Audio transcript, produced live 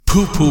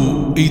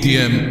Poopoo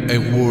EDM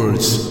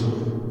Awards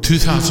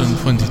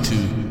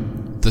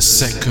 2022, The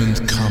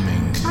Second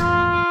Coming.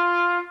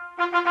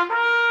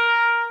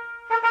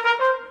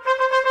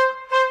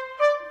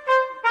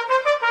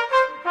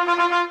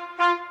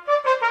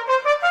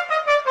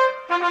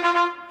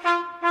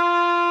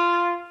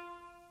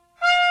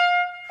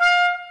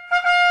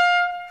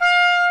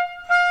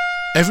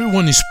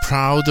 Everyone is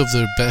proud of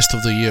their Best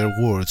of the Year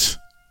awards.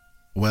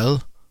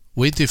 Well,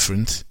 we're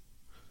different.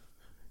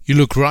 You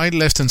look right,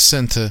 left and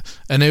center,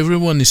 and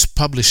everyone is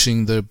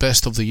publishing their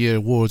Best of the Year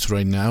awards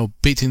right now,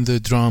 beating the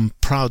drum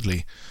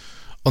proudly.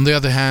 On the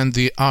other hand,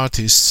 the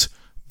artists,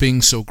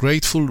 being so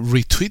grateful,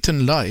 retweet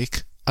and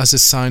like as a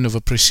sign of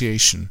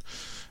appreciation.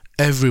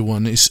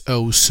 Everyone is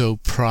oh so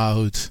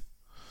proud.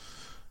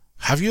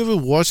 Have you ever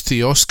watched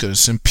the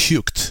Oscars and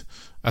puked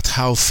at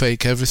how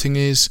fake everything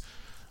is?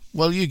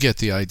 Well, you get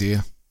the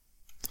idea.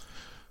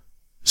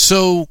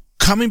 So,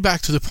 coming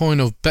back to the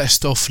point of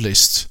best of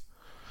lists,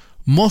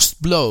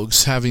 most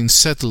blogs, having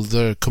settled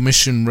their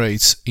commission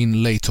rates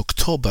in late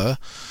October,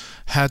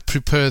 had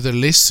prepared their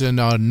lists and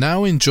are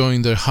now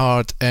enjoying their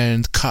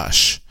hard-earned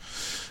cash.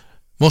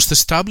 Most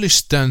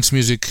established dance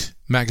music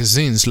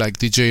magazines like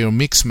DJ or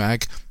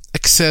Mixmag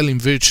excel in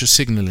virtue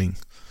signaling.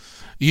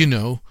 You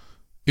know,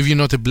 if you're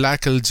not a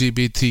black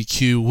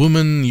LGBTQ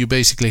woman, you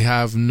basically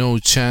have no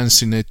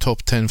chance in a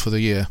top 10 for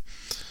the year.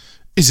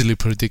 Easily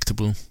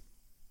predictable.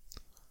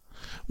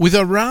 With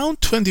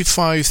around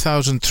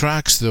 25,000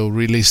 tracks though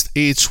released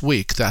each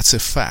week, that's a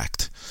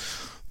fact.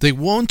 They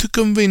want to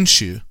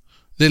convince you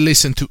they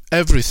listen to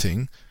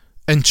everything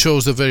and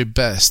chose the very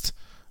best,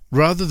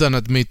 rather than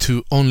admit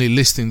to only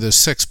listing their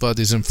sex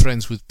buddies and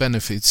friends with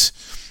benefits,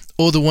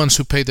 or the ones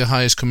who pay the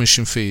highest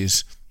commission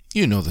fees.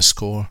 You know the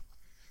score.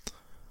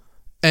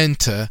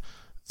 Enter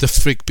the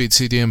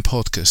Freakbeats EDM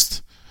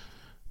podcast.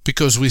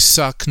 Because we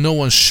suck no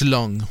one's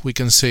schlong, we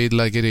can say it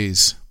like it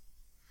is.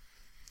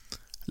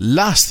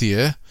 Last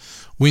year,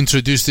 we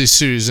introduced this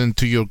series, and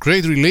to your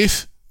great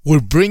relief, we're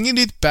bringing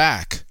it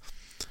back.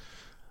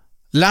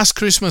 Last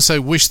Christmas, I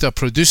wished that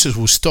producers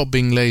would stop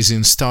being lazy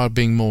and start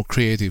being more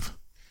creative.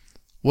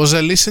 Was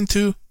I listened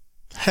to?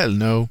 Hell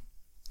no.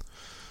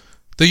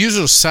 The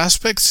usual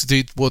suspects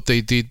did what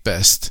they did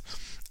best,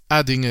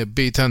 adding a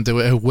beat under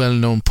a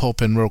well-known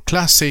pop and rock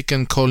classic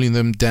and calling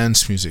them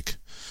dance music.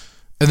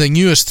 And the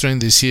newest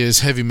trend this year is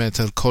heavy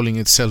metal, calling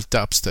itself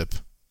dubstep.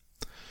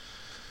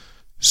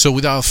 So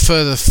without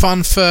further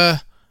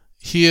fanfare,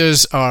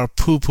 here's our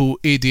Poopoo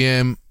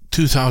EDM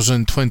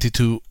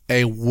 2022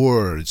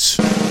 awards.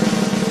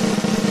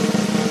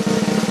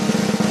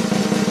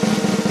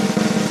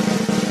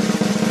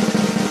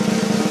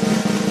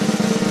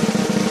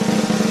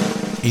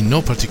 In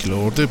no particular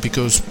order,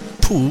 because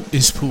poo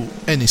is poo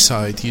any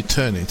side you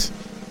turn it.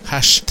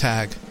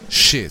 Hashtag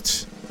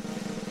shit.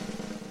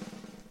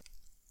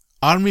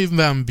 Armin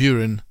van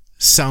Buuren,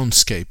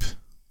 Soundscape.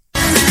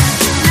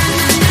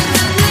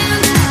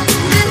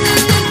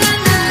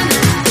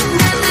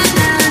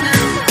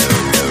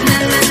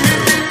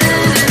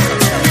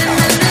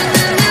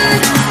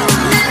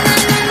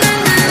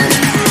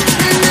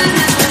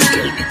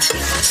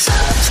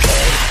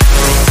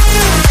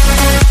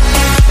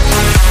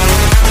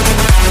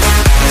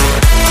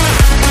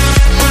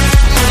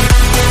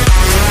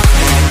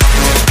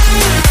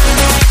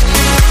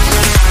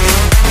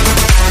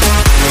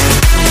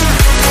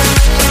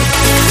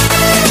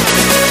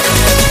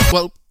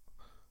 Well,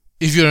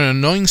 if you're an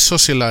annoying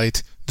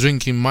socialite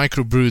drinking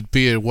microbrewed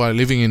beer while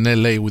living in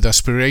LA with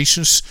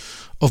aspirations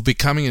of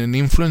becoming an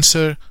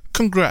influencer,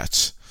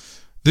 congrats!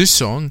 This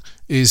song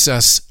is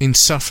as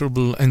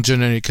insufferable and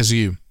generic as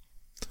you.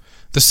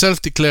 The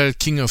self-declared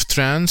king of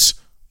trance,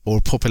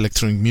 or pop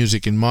electronic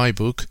music in my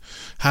book,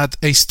 had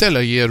a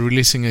stellar year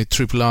releasing a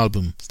triple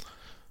album.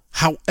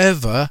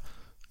 However,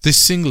 this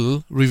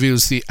single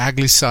reveals the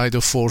ugly side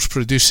of forced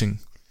producing.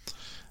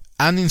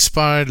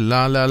 Uninspired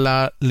la la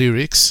la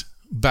lyrics,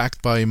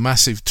 backed by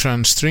massive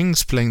trance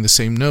strings playing the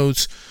same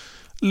notes,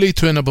 lead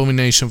to an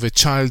abomination of a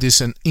childish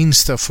and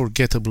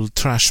insta-forgettable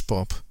trash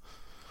pop.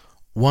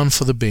 One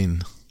for the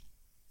bin.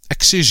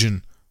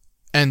 Excision,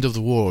 End of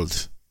the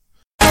World.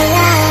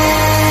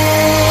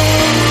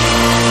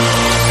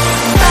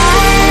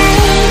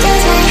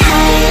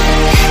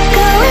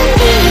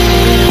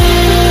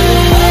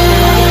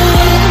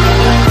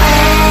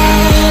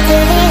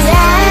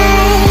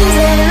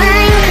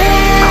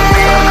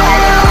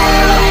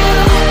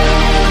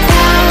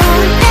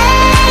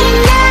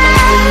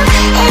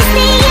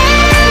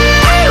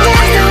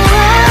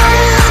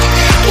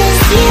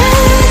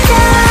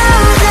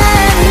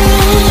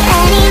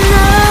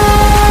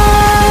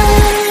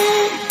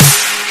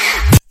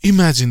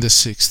 Imagine the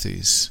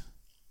 60s,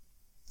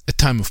 a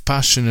time of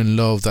passion and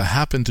love that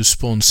happened to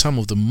spawn some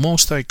of the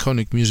most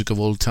iconic music of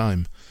all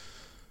time.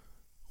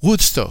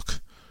 Woodstock,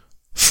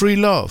 free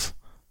love,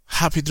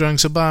 happy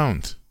drunks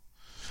abound.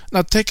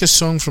 Now take a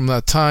song from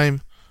that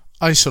time,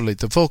 isolate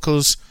the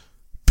vocals,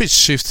 pitch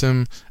shift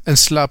them, and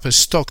slap a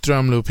stock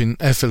drum loop in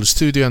FL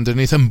Studio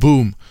underneath, and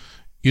boom,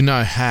 you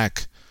now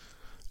hack.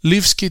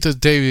 Leave Skeeter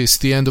Davis'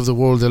 The End of the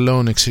World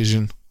alone,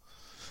 Excision.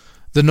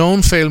 The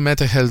known failed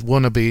metalhead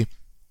wannabe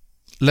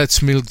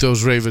Let's Milk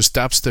Those Ravers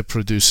dubstep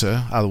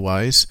producer,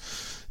 otherwise,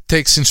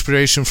 takes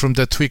inspiration from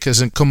the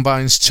Tweakers and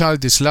combines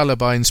childish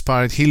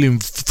lullaby-inspired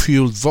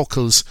helium-fueled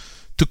vocals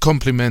to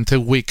complement a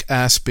weak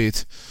ass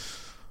beat.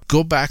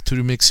 Go back to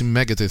remixing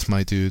Megadeth,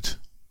 my dude.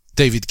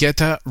 David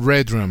Guetta,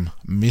 Red Rum,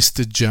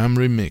 Mr. Jam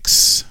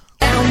remix.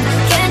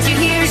 Can't you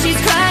hear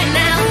she's crying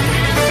now?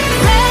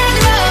 Red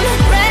rum,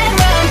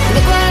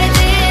 look what I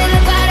did,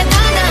 look what I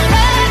done.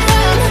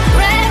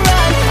 Red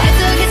rum, I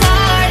took his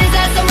heart, is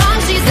that so wrong?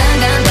 She's dun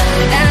dun dun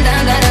dun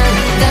dun dun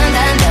dun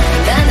dun dun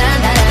dun dun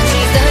dun.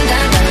 She's dun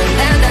dun dun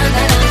dun dun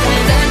dun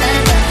dun dun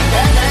dun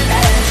dun dun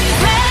dun. She's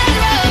red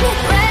rum, look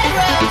what I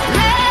did,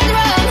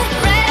 look what I done,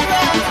 look what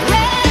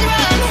I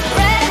done,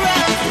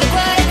 look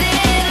what I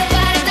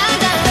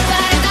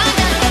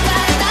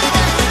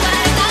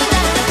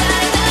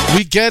done.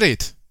 We get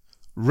it.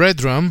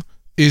 Red Rum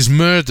is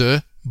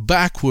murder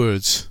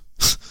backwards.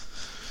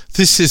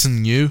 This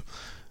isn't new.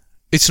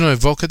 It's not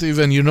evocative,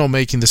 and you're not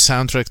making the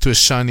soundtrack to a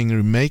Shining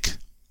remake.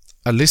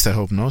 At least I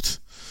hope not.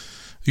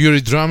 You're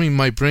drumming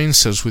my brain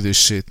cells with this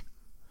shit.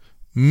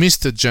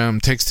 Mr. Jam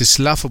takes this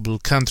laughable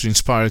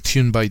country-inspired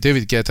tune by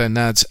David Guetta and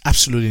adds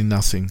absolutely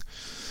nothing.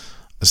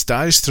 As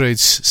Dire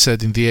Straits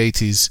said in the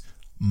 80s,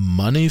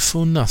 money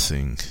for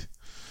nothing.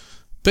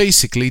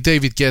 Basically,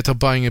 David Guetta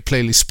buying a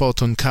playlist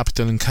spot on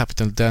Capital and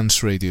Capital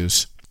Dance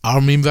radios.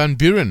 Armin van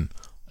Buuren,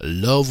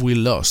 Love We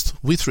Lost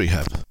with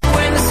Rehab.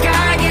 When the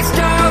sky gets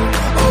dark,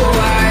 oh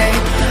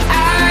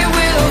I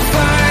will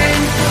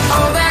find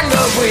all that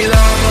love we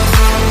lost.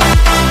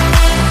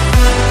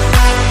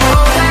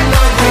 All that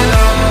love we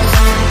lost.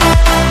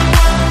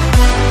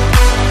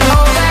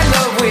 All that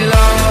love we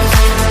lost.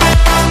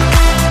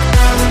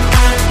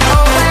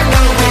 All that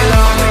love we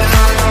lost.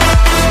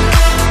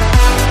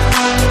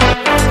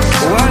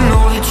 Oh, I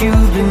know that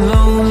you've been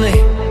lonely.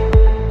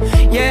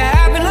 Yeah,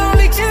 I've been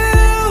lonely too.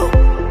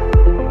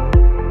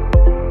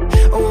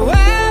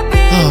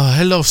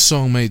 A love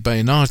song made by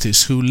an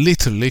artist who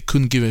literally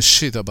couldn't give a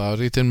shit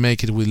about it and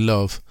make it with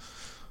love.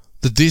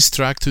 The diss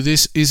track to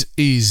this is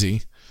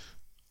easy.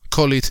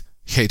 Call it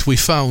Hate We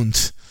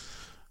Found.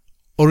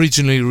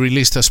 Originally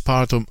released as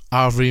part of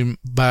Armin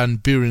van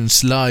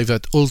Buuren's Live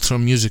at Ultra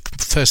Music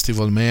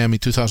Festival Miami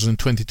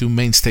 2022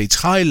 main stage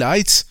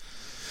highlights,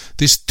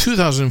 this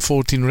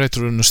 2014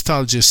 retro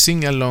nostalgia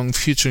sing-along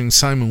featuring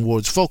Simon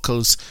Ward's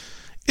vocals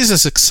is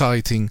as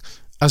exciting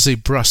as a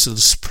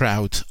Brussels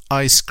sprout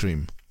ice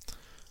cream.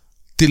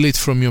 Delete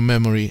from your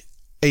memory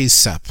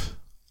ASAP.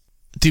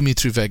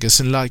 Dimitri Vegas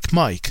and Like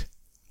Mike.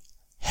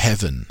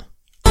 Heaven.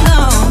 Even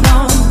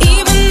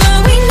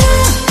though we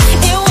know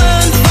it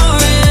won't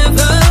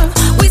forever,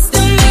 we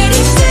still made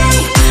each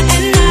day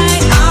and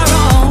night our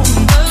own.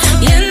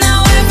 Yeah,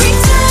 now every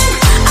time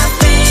I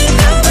think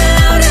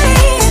about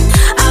it,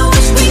 I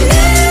wish we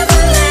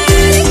never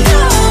let it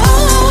go.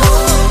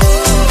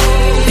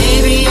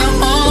 Baby, you're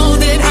all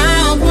that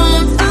I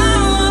want.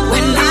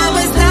 When I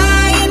was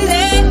lying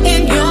there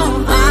in your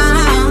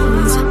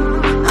arms,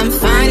 I'm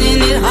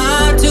finding it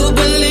hard to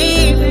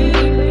believe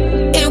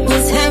it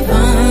was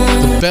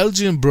heaven.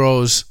 Belgian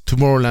Bros,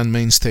 Tomorrowland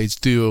mainstage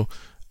duo,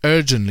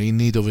 urgently in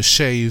need of a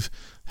shave,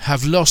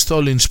 have lost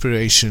all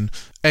inspiration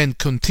and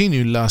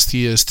continue last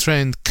year's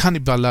trend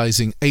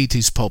cannibalizing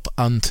 80s pop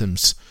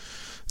anthems.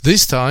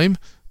 This time,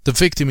 the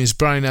victim is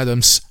Bryan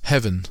Adams'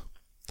 Heaven.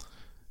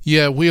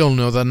 Yeah, we all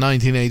know that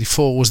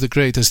 1984 was the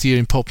greatest year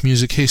in pop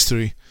music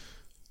history.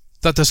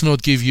 That does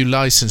not give you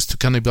license to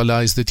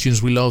cannibalize the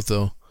tunes we love,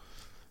 though.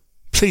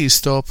 Please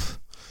stop.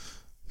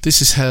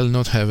 This is hell,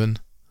 not heaven.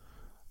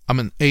 I'm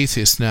an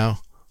atheist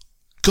now.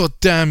 God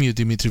damn you,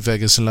 Dimitri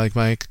Vegas and Like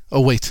Mike.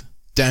 Oh wait,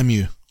 damn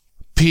you.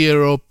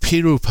 Piero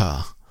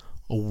Pirupa.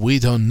 We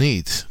don't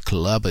need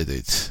Club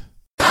Edit.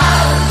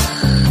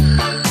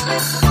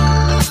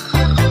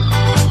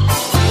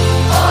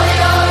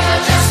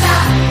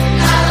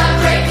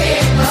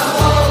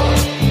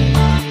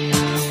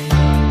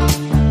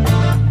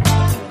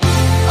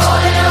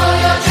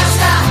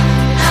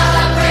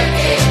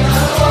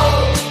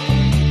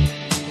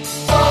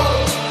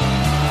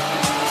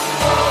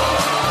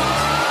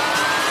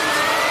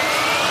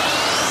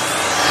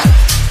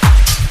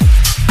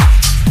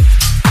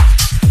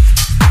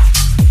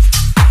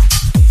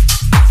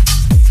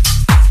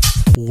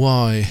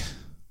 Why?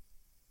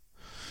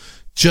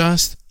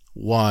 Just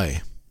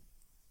why?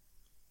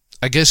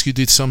 I guess you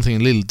did something a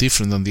little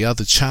different than the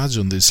other chads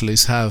on this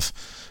list have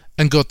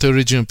and got the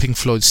original Pink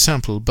Floyd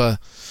sample, but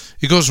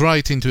it goes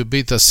right into a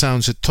beat that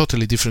sounds a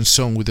totally different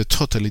song with a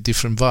totally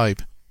different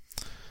vibe.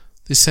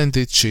 This ain't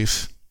it,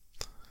 Chief.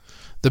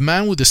 The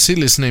man with the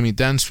silliest name in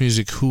dance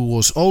music, who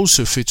was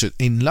also featured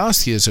in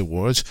last year's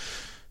awards,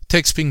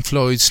 takes Pink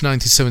Floyd's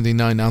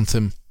 1979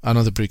 anthem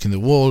Another Brick in the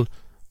Wall,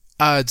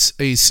 adds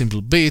a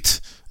simple beat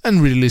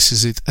and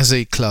releases it as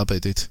a club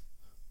edit.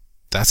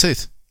 That's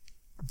it.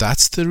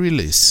 That's the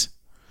release.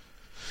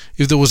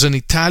 If there was an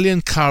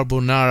Italian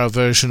carbonara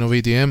version of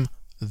EDM,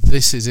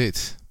 this is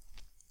it.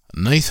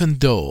 Nathan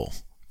Doe,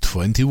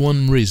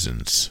 21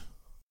 Reasons.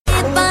 If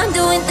I'm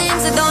doing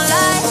things I don't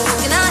like,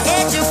 can I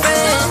hit your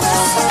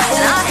friend?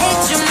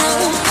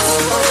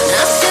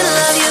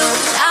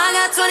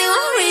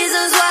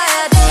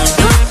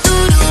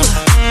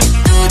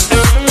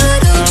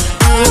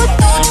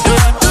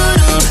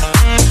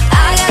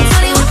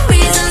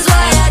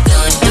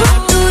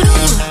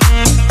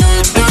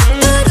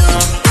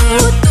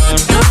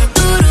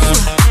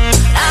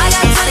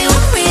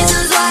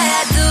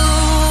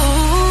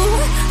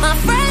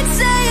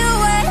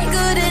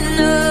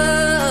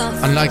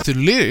 to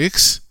the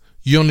lyrics,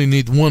 you only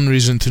need one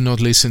reason to not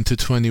listen to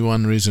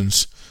 21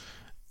 Reasons.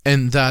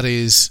 And that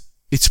is,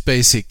 it's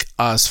basic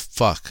as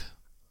fuck.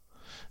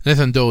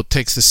 Nathan Doe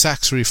takes the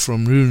sax riff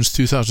from Rune's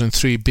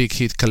 2003 big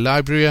hit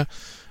Calabria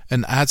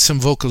and adds some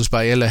vocals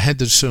by Ella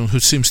Henderson, who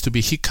seems to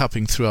be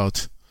hiccuping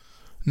throughout.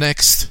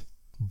 Next,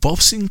 Bob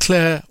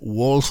Sinclair,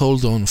 Wall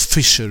Hold On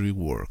Fishery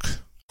Work.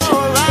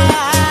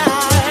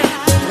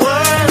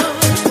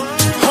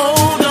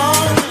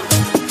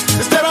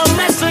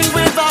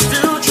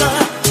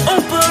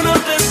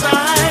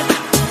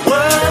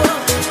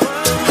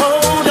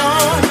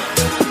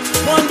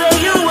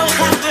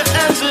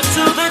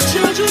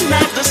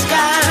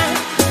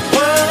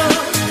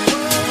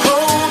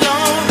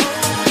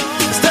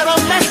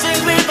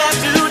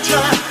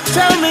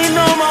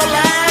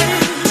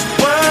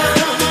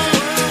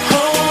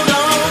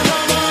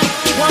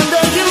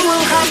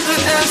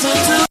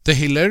 The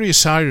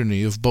hilarious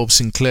irony of Bob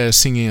Sinclair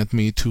singing at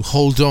me to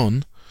hold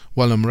on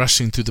while I'm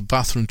rushing to the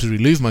bathroom to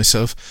relieve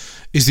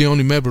myself is the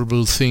only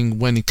memorable thing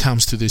when it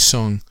comes to this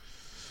song.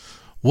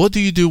 What do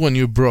you do when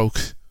you're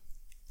broke?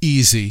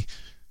 Easy.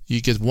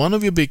 You get one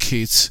of your big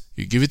hits,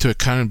 you give it to a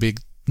current big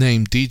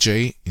name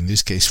DJ, in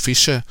this case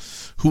Fisher,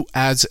 who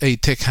adds a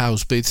tech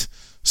house beat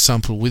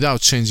sample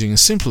without changing a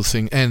simple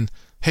thing, and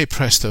hey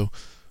presto,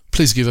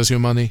 please give us your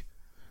money.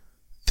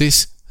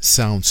 This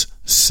sounds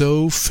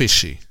so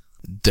fishy.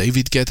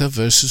 David Guetta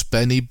versus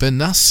Benny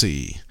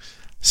Benassi.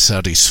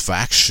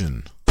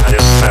 Satisfaction.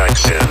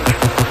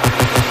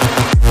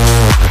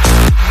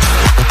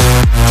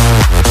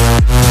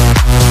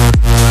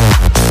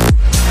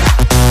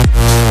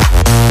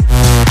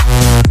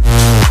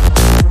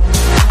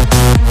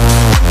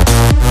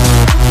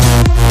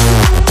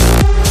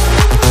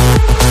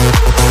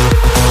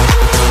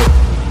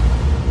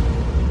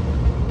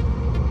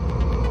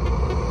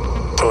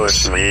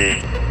 Push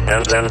me,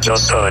 and then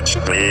just touch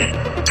me,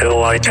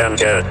 till I can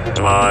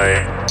get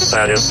my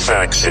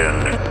satisfaction.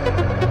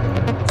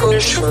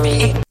 Push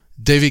me.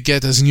 David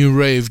Guetta's new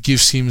rave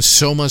gives him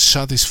so much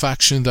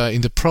satisfaction that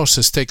in the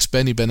process takes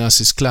Benny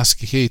Benassi's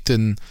classic hit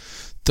and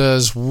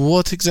does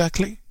what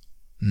exactly?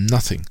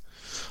 Nothing.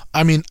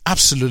 I mean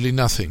absolutely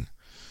nothing.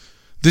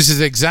 This is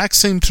the exact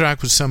same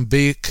track with some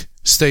big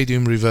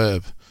stadium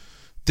reverb.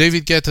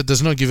 David Guetta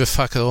does not give a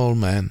fuck at all,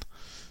 man.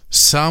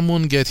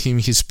 Someone get him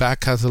his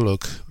back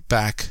catalogue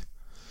back.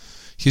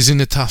 He's in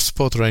a tough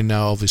spot right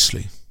now,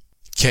 obviously.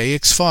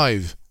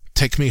 KX5,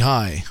 Take Me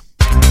High.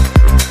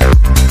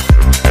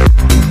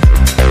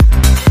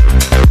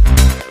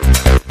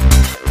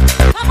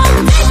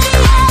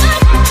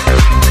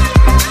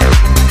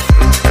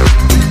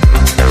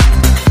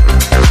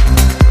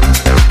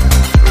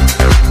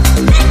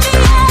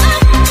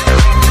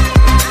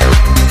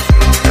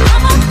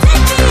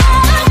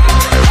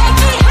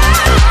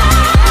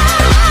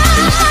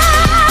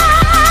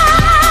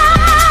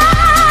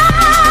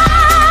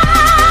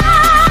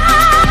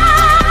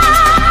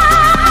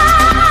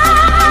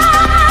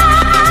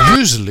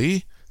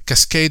 Usually,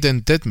 Cascade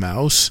and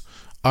Deadmau5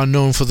 are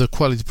known for their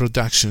quality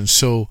production,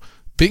 so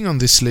being on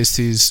this list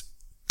is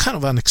kind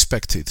of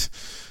unexpected.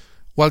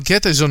 While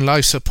Guetta is on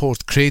live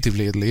support,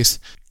 creatively at least,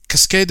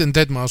 Cascade and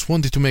Deadmau5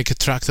 wanted to make a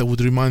track that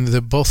would remind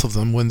the both of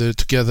them when they're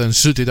together and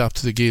suited up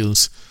to the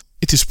gills.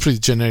 It is pretty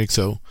generic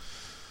though.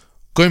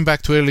 Going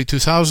back to early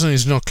 2000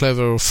 is not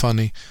clever or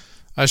funny.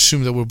 I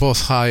assume that we're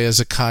both high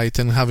as a kite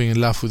and having a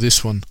laugh with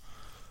this one.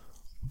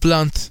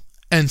 Blunt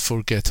and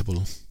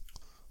forgettable.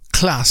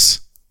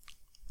 Class.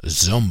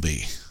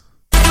 Zombie.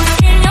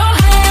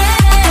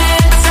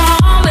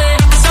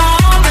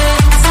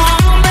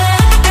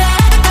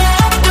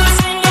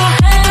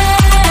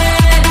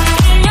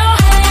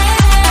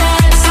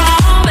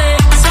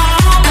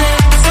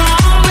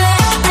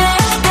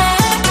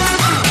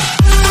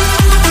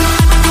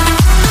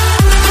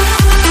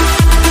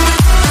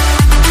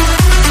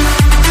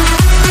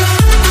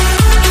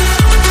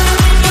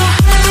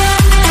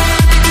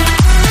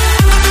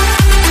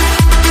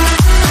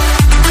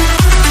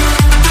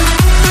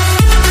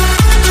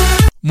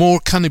 More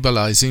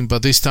cannibalizing,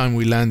 but this time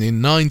we land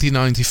in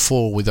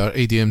 1994 with our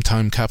EDM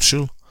time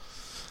capsule.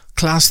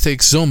 Class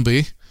takes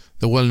Zombie,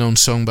 the well-known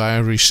song by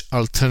Irish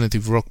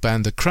alternative rock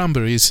band The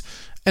Cranberries,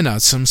 and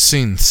adds some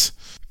synths.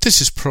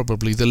 This is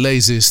probably the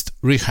laziest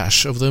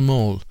rehash of them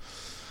all.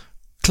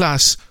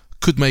 Class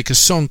could make a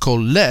song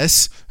called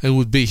Less and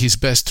would be his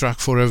best track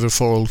forever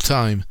for all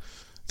time.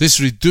 This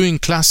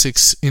redoing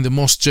classics in the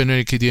most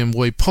generic EDM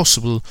way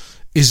possible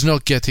is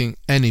not getting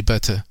any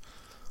better.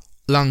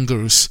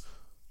 Langurs.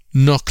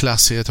 Not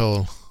classy at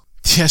all.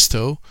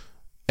 Tiesto,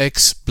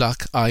 ex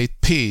Black Eyed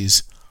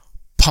Peas.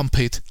 Pump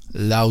it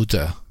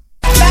louder.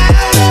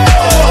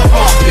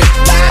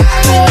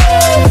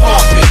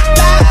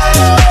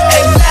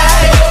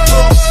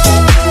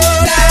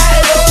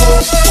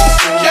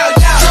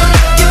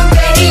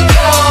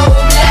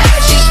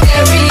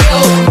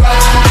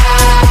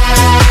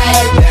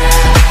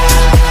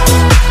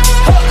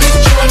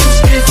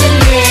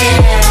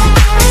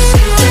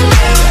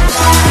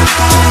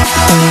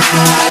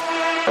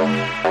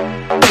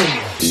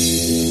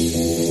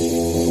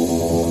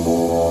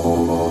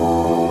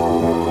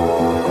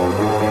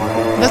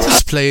 Let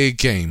us play a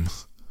game.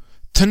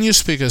 Turn your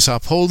speakers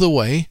up all the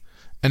way,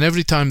 and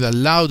every time the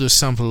louder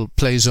sample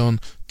plays on,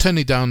 turn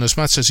it down as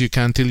much as you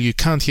can till you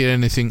can't hear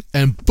anything,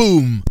 and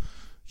boom!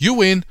 You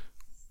win.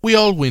 We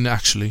all win,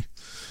 actually.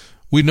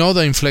 We know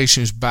that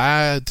inflation is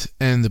bad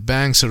and the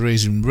banks are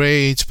raising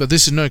rates, but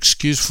this is no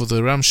excuse for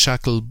the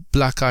ramshackle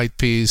Black Eyed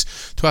Peas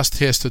to ask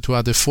Tiesto to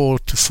add a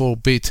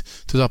 4-4 beat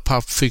to that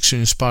Pulp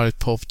Fiction-inspired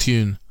pop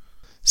tune.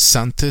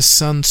 Sante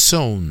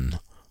Sansone,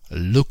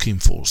 looking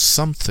for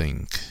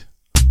something.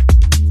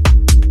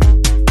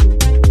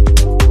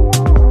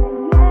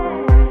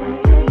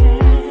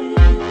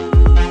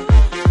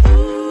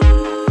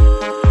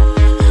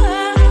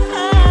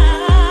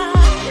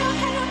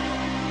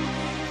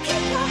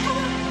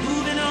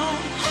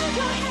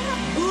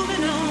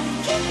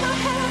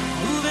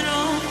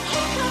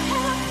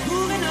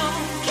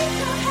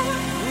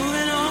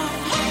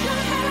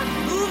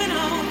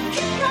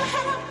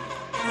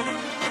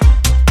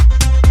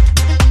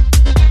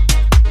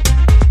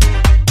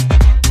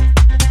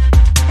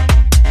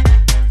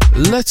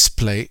 Let's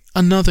play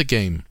another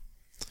game.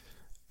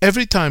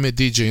 Every time a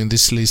DJ in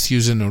this list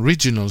uses an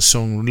original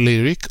song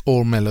lyric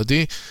or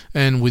melody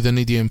and with an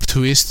EDM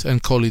twist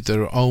and call it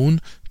their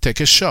own, take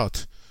a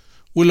shot.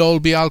 We'll all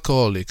be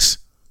alcoholics.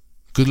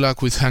 Good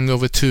luck with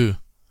hangover too.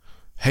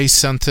 Hey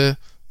Santa,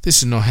 this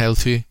is not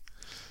healthy.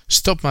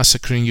 Stop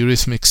massacring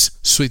Eurythmics'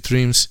 Sweet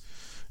Dreams.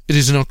 It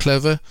is not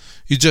clever.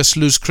 You just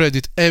lose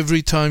credit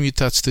every time you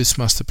touch this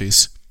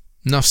masterpiece.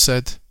 Enough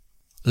said.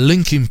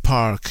 Linkin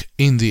Park,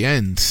 In the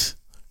End.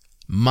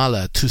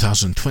 Mala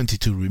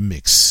 2022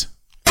 remix.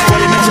 What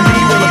it meant to be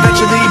will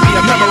eventually be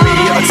a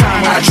memory of a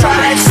time when I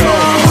tried so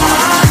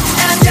hard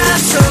and got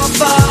so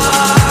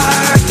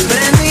far,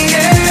 but in the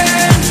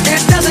end,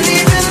 it doesn't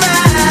even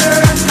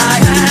matter.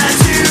 I had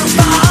to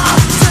fall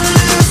to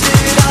lose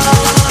it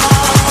all,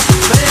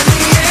 but in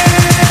the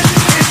end,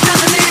 it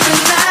doesn't even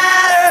matter.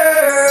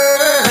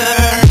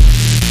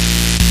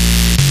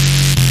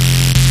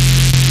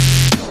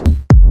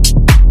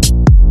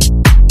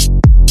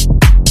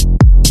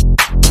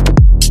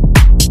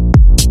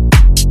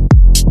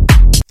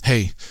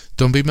 Hey,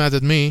 don't be mad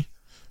at me.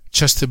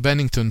 Chester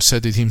Bennington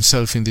said it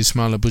himself in this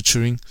Mala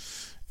butchering.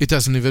 It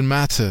doesn't even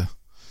matter.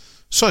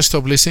 So I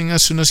stopped listening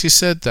as soon as he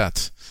said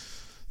that.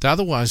 The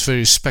otherwise very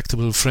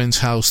respectable French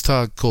house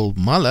tag called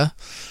Mala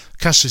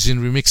cashes in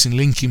remixing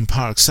Linkin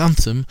Park's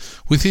anthem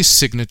with his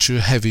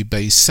signature heavy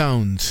bass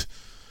sound.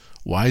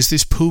 Why is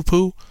this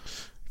Poopoo?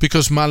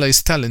 Because Mala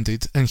is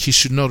talented and he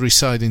should not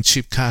reside in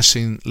cheap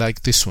cashing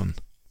like this one.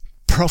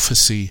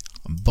 Prophecy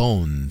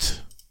Bond.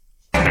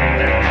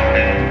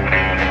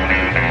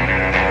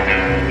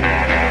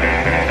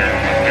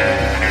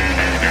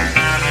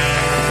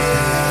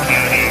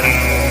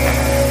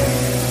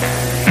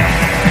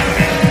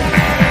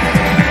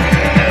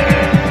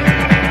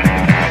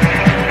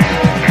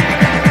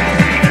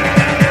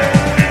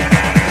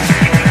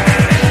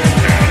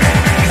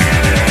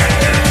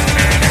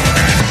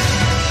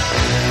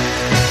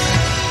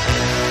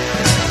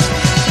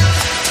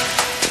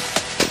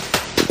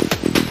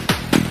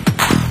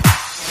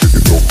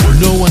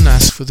 No one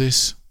asked for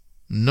this,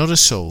 not a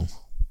soul.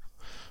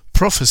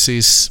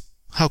 Prophecies,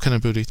 how can I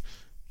put it?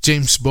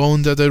 James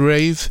Bond at a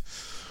rave?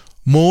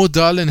 More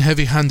dull and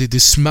heavy-handed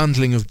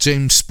dismantling of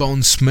James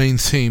Bond's main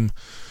theme.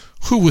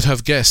 Who would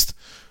have guessed?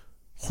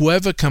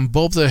 Whoever can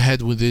bob their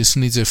head with this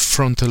needs a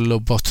frontal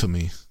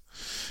lobotomy.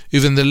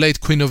 Even the late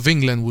Queen of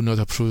England would not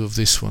approve of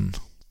this one.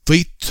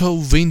 Vito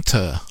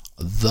Winter,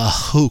 The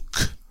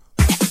Hook.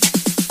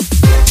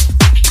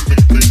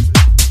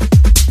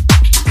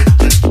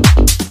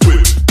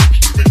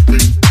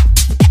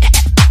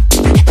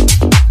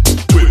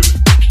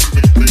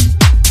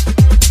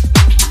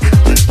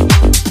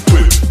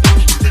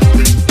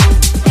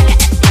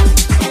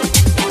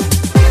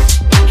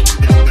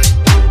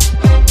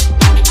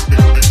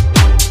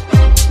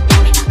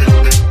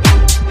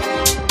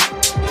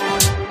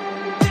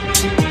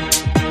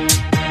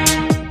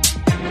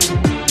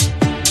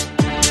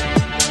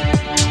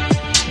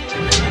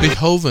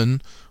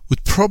 Beethoven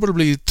would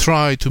probably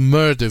try to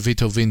murder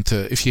Vito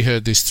Winter if he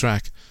heard this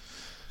track.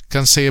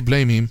 Can't say I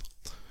blame him.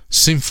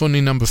 Symphony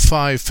No.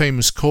 5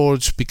 famous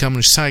chords become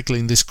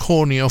recycling this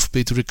corny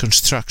offbeat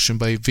reconstruction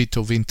by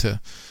Vito Winter.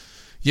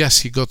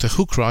 Yes, he got the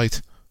hook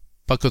right,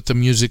 but got the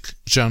music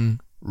genre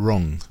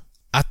wrong.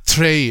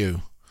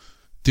 Atreyu,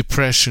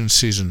 Depression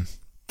Season.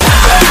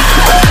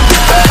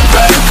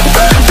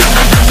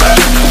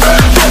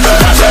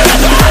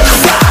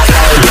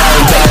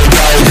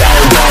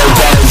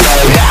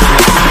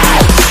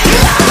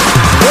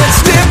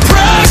 It's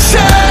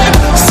depression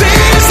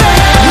season.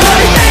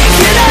 We're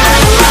making it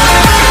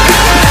right.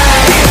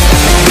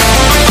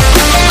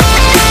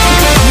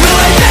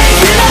 We're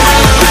making it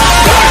right.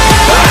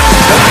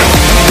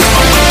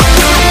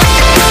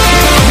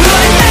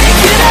 We're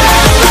making it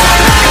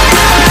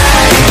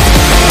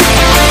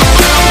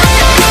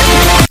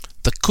right.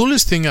 The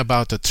coolest thing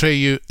about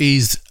Atreyu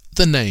is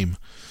the name.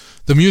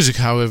 The music,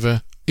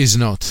 however, is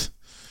not.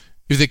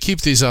 If they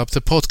keep this up,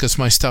 the podcast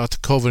might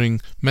start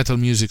covering metal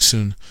music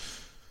soon.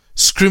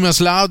 Scream as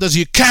loud as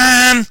you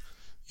can!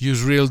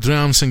 Use real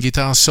drums and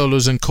guitar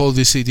solos and call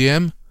this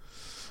EDM?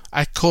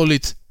 I call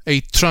it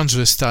a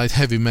transvestite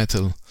heavy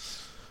metal.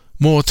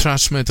 More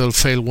thrash metal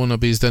fail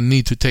wannabes that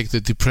need to take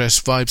the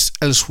depressed vibes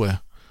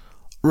elsewhere.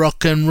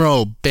 Rock and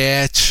roll,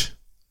 bitch!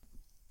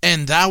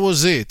 And that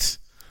was it.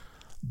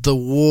 The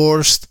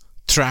worst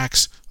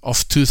tracks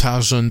of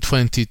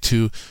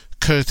 2022,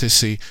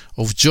 courtesy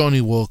of Johnny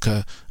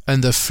Walker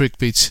and the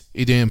Freakbeats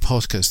EDM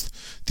podcast.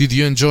 Did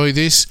you enjoy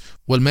this?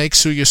 Well, make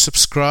sure you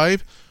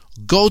subscribe,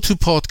 go to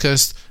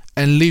podcast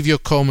and leave your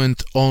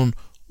comment on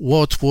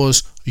what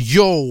was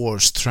your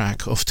worst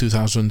track of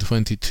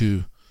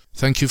 2022.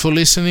 Thank you for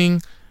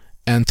listening.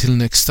 Until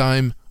next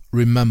time,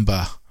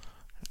 remember,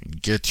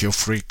 get your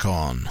freak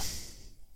on.